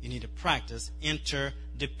 you need to practice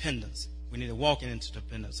interdependence. We need to walk in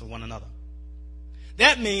interdependence of one another.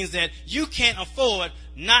 That means that you can't afford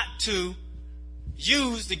not to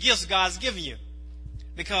use the gifts God's given you,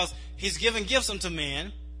 because he's given gifts unto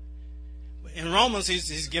men. In Romans,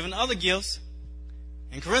 he's given other gifts.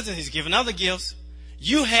 In Corinthians, he's given other gifts.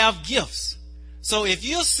 You have gifts. So if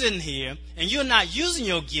you're sitting here and you're not using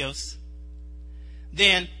your gifts,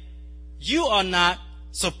 then you are not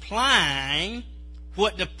supplying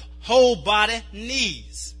what the whole body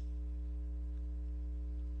needs.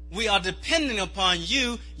 We are depending upon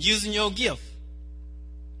you using your gift.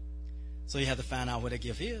 So you have to find out what that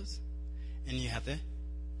gift is, and you have to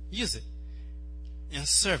use it in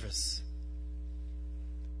service,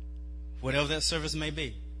 whatever that service may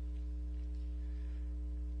be.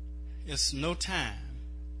 It's no time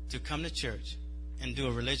to come to church and do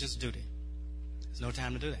a religious duty. There's no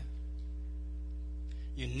time to do that.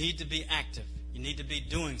 You need to be active. You need to be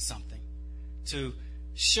doing something to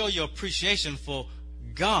show your appreciation for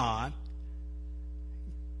God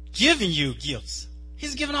giving you gifts.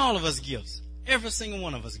 He's given all of us gifts. Every single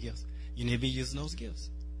one of us gifts. You need to be using those gifts.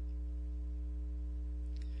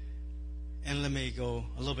 And let me go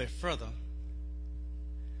a little bit further.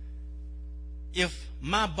 If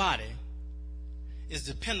my body is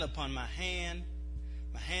dependent upon my hands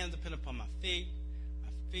dependent upon my feet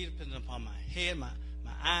dependent upon my head, my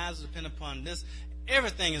eyes depend upon this,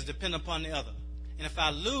 everything is dependent upon the other. And if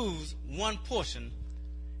I lose one portion,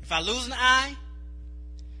 if I lose an eye,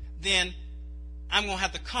 then I'm going to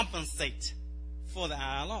have to compensate for the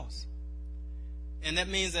eye I lost. And that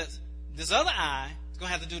means that this other eye is going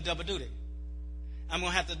to have to do double duty. I'm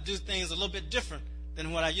going to have to do things a little bit different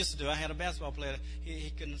than what I used to do. I had a basketball player,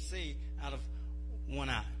 he couldn't see out of one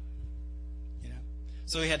eye.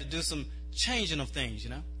 So he had to do some changing of things,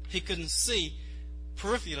 He couldn't see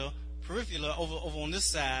peripheral over on this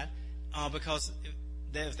side, because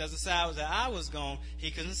if there's a side where the eye was gone,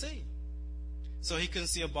 he couldn't see. So he couldn't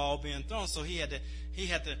see a ball being thrown. So he had to, you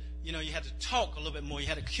had to talk a little bit more. You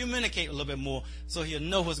had to communicate a little bit more so he'll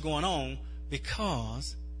know what's going on,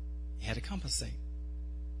 because he had to compensate.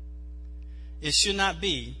 It should not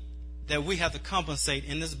be that we have to compensate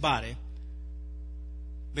in this body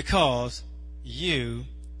because you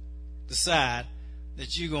decide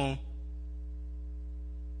that you're going to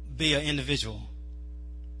be an individual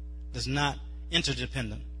that's not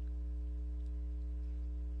interdependent.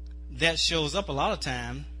 That shows up a lot of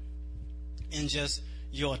time in just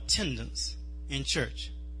your attendance in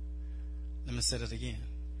church. Let me say that again.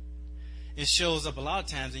 It shows up a lot of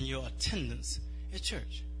times in your attendance at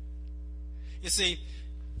church. You see,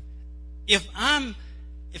 if I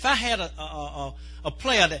had a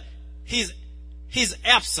player that he's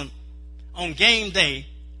absent on game day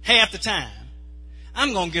half the time,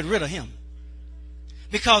 I'm going to get rid of him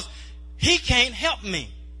because he can't help me.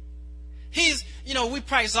 We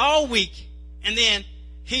practice all week and then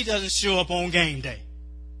he doesn't show up on game day.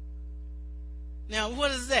 Now,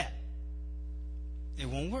 what is that? It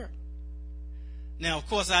won't work. Now, of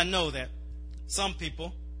course, I know that some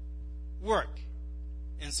people work.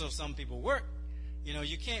 And so some people work.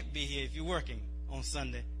 You can't be here if you're working on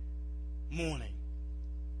Sunday morning.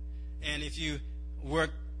 And if you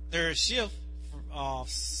work third shift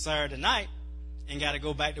Saturday night and got to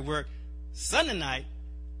go back to work Sunday night,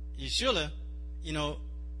 you surely,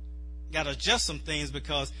 got to adjust some things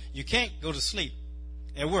because you can't go to sleep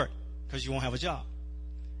at work because you won't have a job.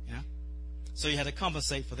 So you had to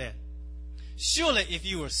compensate for that. Surely if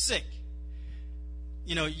you were sick,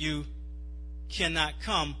 you cannot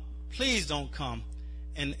come. Please don't come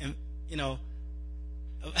and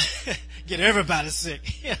get everybody sick.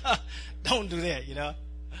 Don't do that,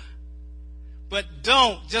 But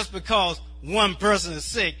don't, just because one person is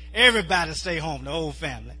sick, everybody stay home, the whole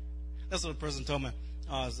family. That's what a person told me.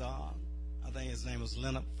 I think his name was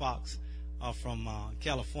Leonard Fox from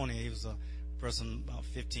California. He was a person about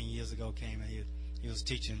 15 years ago came and he was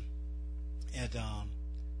teaching at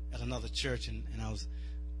another church, and I was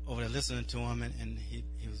over there listening to him, and he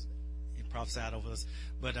prophesied over us.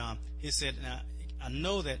 But he said, now, I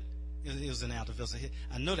know that it was in Alta Vista.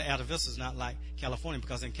 I know that Alta Vista is not like California,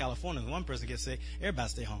 because in California, when one person gets sick, everybody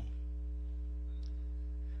stay home.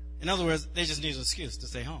 In other words, they just need an excuse to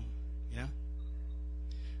stay home.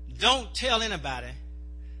 Don't tell anybody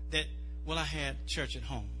that, well, I had church at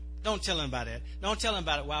home. Don't tell anybody that. Don't tell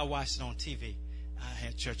anybody, well, I watched it on TV. I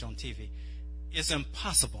had church on TV. It's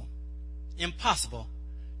impossible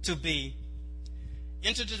to be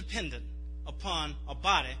interdependent upon a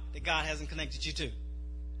body that God hasn't connected you to.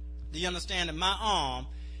 Do you understand that my arm,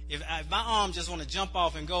 if my arm just want to jump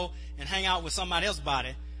off and go and hang out with somebody else's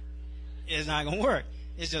body, it's not going to work.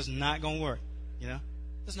 It's just not going to work.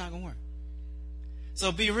 It's not going to work.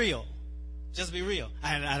 So be real. Just be real.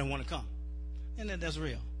 I don't want to come. And that's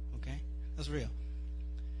real. Okay? That's real.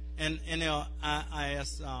 And I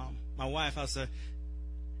asked my wife, I said,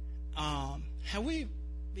 have we,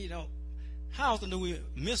 how often do we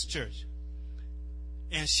miss church?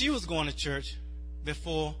 And she was going to church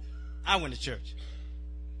before I went to church.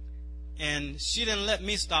 And she didn't let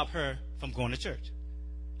me stop her from going to church.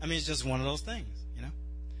 I mean, it's just one of those things,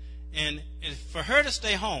 And for her to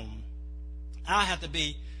stay home, I have to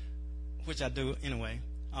be, which I do anyway.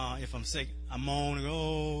 If I'm sick, I moan and go,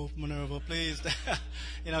 oh, Minerva, please.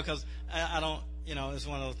 Because I don't, it's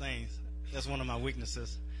one of those things. That's one of my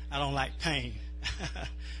weaknesses. I don't like pain.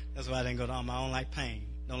 That's why I didn't go to Alma. I don't like pain.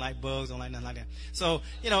 Don't like bugs. Don't like nothing like that. So,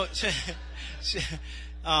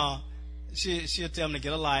 she'll tell me to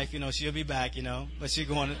get a life. She'll be back. But she's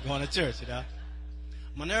going to church.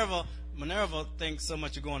 Minerva thinks so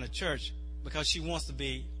much of going to church because she wants to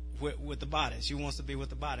be with the body. She wants to be with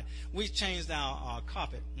the body. We changed our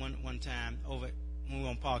carpet one time over when we were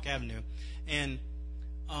on Park Avenue, and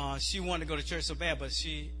she wanted to go to church so bad, but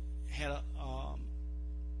she had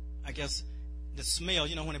I guess the smell,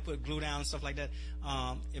 when they put glue down and stuff like that,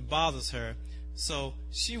 it bothers her. So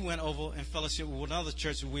she went over and fellowship with another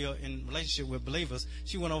church. We are in relationship with believers.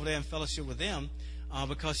 She went over there and fellowship with them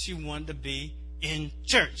because she wanted to be in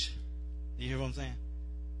church. Do you hear what I'm saying?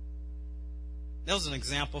 That was an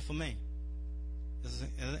example for me. This is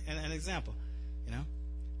an example,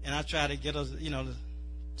 And I try to get her,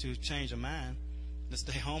 to change her mind, to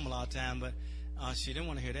stay home a lot of time, but she didn't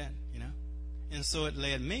want to hear that, And so it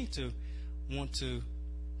led me to want to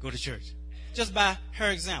go to church. Just by her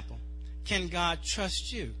example. Can God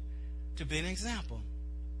trust you to be an example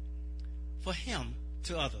for Him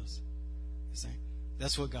to others? You see?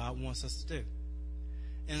 That's what God wants us to do.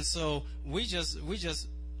 And so we just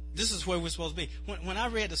this is where we're supposed to be. When I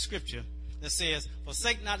read the scripture that says,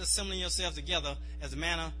 forsake not assembling yourselves together as the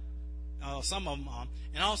manner some of them are.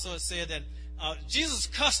 And also it said that Jesus'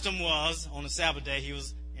 custom was, on the Sabbath day, he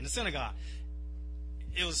was in the synagogue.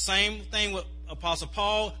 It was the same thing with Apostle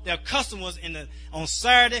Paul. Their custom was on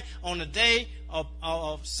Saturday, on the day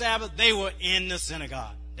of Sabbath, they were in the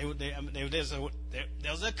synagogue. That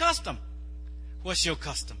was their custom. What's your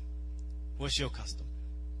custom? What's your custom?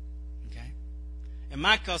 Okay? And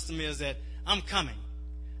my custom is that I'm coming.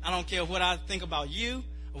 I don't care what I think about you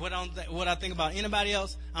or what I think about anybody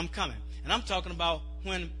else. I'm coming. And I'm talking about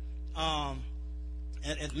when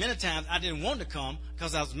at many times I didn't want to come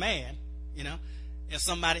because I was mad, at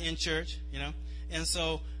somebody in church, And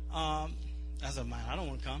so I said, man, I don't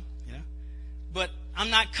want to come, But I'm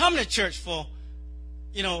not coming to church for,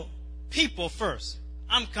 people first.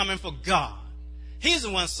 I'm coming for God. He's the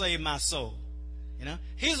one who saved my soul.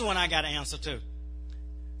 He's the one I got to answer to.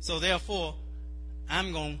 So therefore,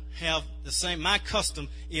 I'm going to have the same. My custom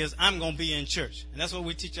is I'm going to be in church. And that's what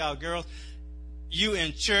we teach our girls. You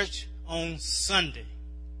in church on Sunday.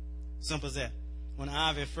 Simple as that. When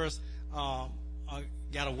Ivy first got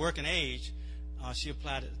a working age, she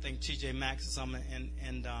applied to, I think, TJ Maxx or something,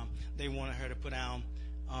 and they wanted her to put down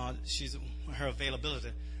her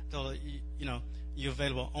availability. Told her, you're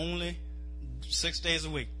available only 6 days a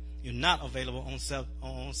week. You're not available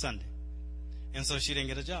on Sunday. And so she didn't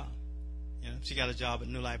get a job. She got a job at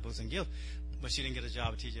New Life Books and Gifts, but she didn't get a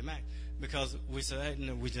job at TJ Maxx because we said, hey,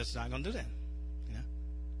 no, we're just not going to do that.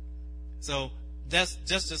 So that's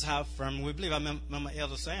just how firm we believe. I remember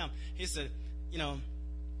Elder Sam. He said,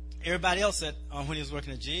 everybody else said when he was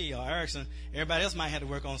working at GE or Erickson, everybody else might have to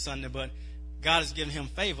work on Sunday, but God has given him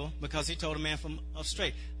favor because he told a man from up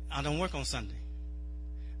straight, I don't work on Sunday.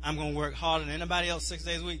 I'm going to work harder than anybody else 6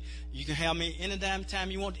 days a week. You can have me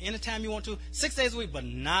anytime you want to, 6 days a week, but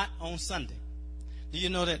not on Sunday. Do you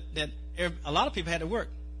know that a lot of people had to work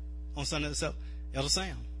on Sunday except Elder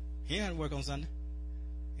Sam? He had to work on Sunday.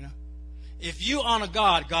 If you honor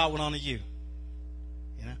God, God will honor you.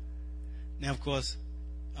 Now, of course,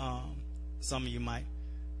 some of you might,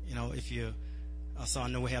 if you, so I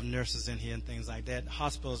know we have nurses in here and things like that.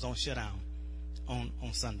 Hospitals don't shut down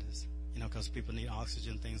on Sundays, because people need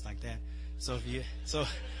oxygen, things like that. So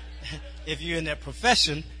if you're in that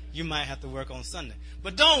profession, you might have to work on Sunday.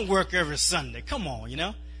 But don't work every Sunday. Come on,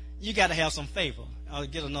 you got to have some favor. I'll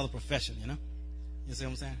get another profession, You see what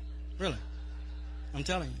I'm saying? Really. I'm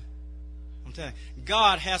telling you.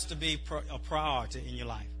 God has to be a priority in your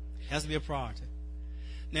life. Has to be a priority.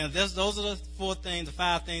 Now, those are the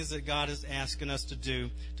 5 things that God is asking us to do,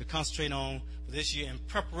 to concentrate on for this year in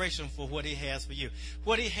preparation for what he has for you.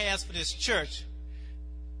 What he has for this church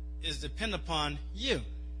is dependent upon you.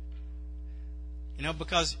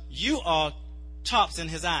 Because you are tops in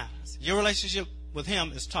his eyes. Your relationship with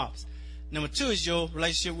him is tops. Number 2 is your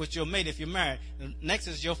relationship with your mate if you're married. Next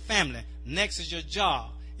is your family. Next is your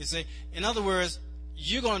job. You see, in other words,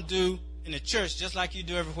 you're going to do in the church just like you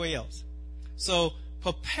do everywhere else. So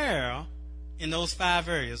prepare in those 5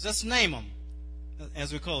 areas. Let's name them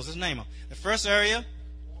as we close. Let's name them. The first area,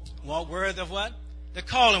 walk worthy of what? The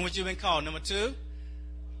calling which you've been called. Number 2,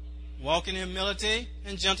 walk in humility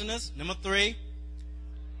and gentleness. Number 3,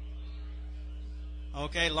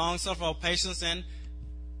 long suffering, patience, and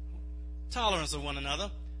tolerance of one another.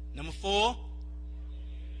 Number 4,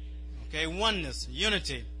 oneness,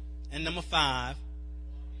 unity. And number 5,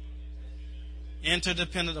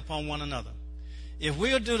 interdependent upon one another. If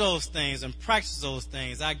we'll do those things and practice those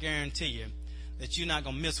things, I guarantee you that you're not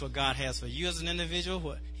going to miss what God has for you as an individual,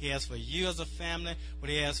 what he has for you as a family, what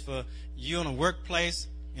he has for you in a workplace,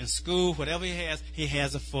 in school, whatever he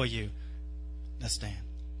has it for you. Let's stand.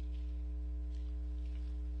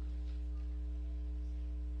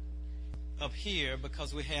 Up here,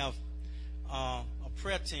 because we have a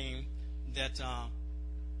prayer team that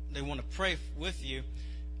they want to pray with you,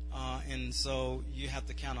 and so you have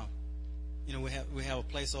to kind of, we have a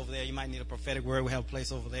place over there. You might need a prophetic word. We have a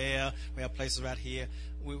place over there. We have places right here.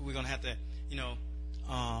 We're going to have to,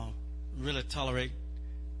 really tolerate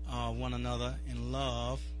one another in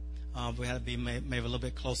love. We have to be maybe a little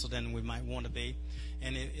bit closer than we might want to be.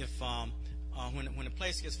 And if when the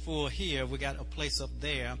place gets full here, we got a place up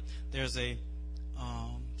there. There's a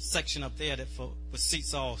section up there that for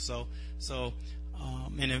seats also. So,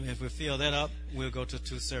 and if we fill that up, we'll go to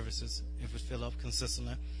 2 services if we fill up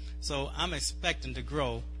consistently. So I'm expecting to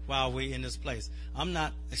grow while we're in this place. I'm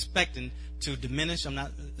not expecting to diminish. I'm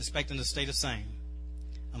not expecting to stay the same.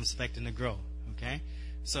 I'm expecting to grow. Okay?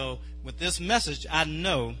 So with this message, I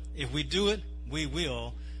know if we do it, we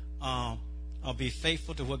will be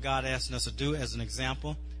faithful to what God asking us to do as an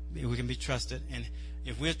example. we can be trusted. And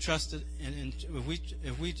if we're trusted, and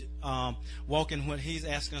if we walk in what He's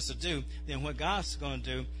asking us to do, then what God's going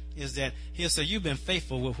to do is that He'll say, you've been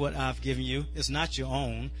faithful with what I've given you. It's not your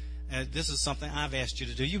own. This is something I've asked you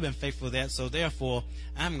to do. You've been faithful with that, so therefore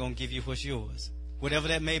I'm going to give you what's yours, whatever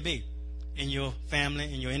that may be, in your family,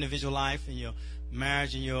 in your individual life, in your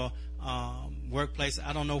marriage, in your workplace.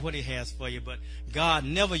 I don't know what He has for you, but God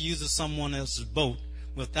never uses someone else's boat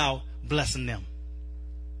without blessing them.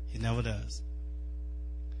 He never does.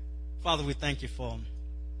 Father, we thank you for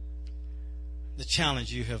the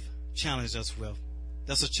challenge you have challenged us with.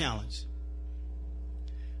 That's a challenge.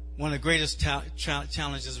 One of the greatest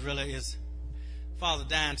challenges really is, Father,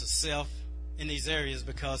 dying to self in these areas,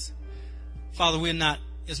 because, Father,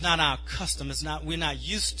 it's not our custom. We're not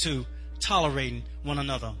used to tolerating one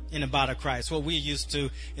another in the body of Christ. What we're used to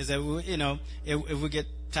is that, if we get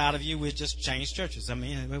tired of you, we just change churches. I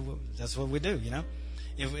mean, that's what we do,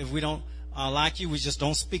 If we don't like you, we just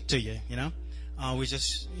don't speak to you, We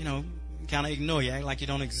just, kind of ignore you, act like you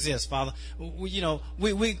don't exist, Father. We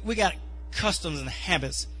got customs and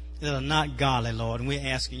habits that are not godly, Lord, and we're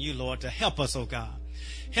asking you, Lord, to help us, oh God.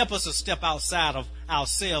 Help us to step outside of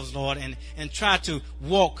ourselves, Lord, and try to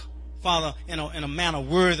walk, Father, in a manner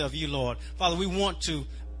worthy of you, Lord. Father, we want to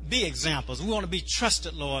be examples. We want to be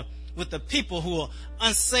trusted, Lord, with the people who are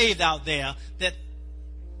unsaved out there, that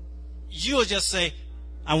you'll just say,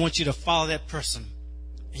 I want you to follow that person.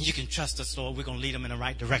 And you can trust us, Lord. We're going to lead them in the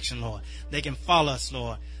right direction, Lord. They can follow us,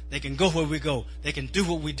 Lord. They can go where we go. They can do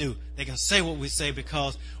what we do. They can say what we say,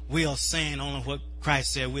 because we are saying only what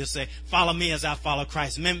Christ said. We'll say, follow me as I follow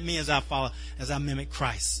Christ. Mimic me as I mimic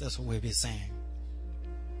Christ. That's what we'll be saying.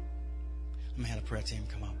 I'm going to have the prayer team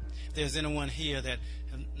come up. If there's anyone here that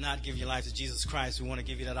have not given your life to Jesus Christ, we want to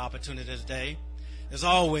give you that opportunity today. There's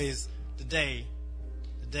always the day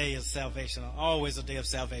of salvation, always a day of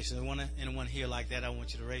salvation. Anyone here like that, I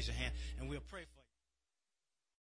want you to raise your hand, and we'll pray for you.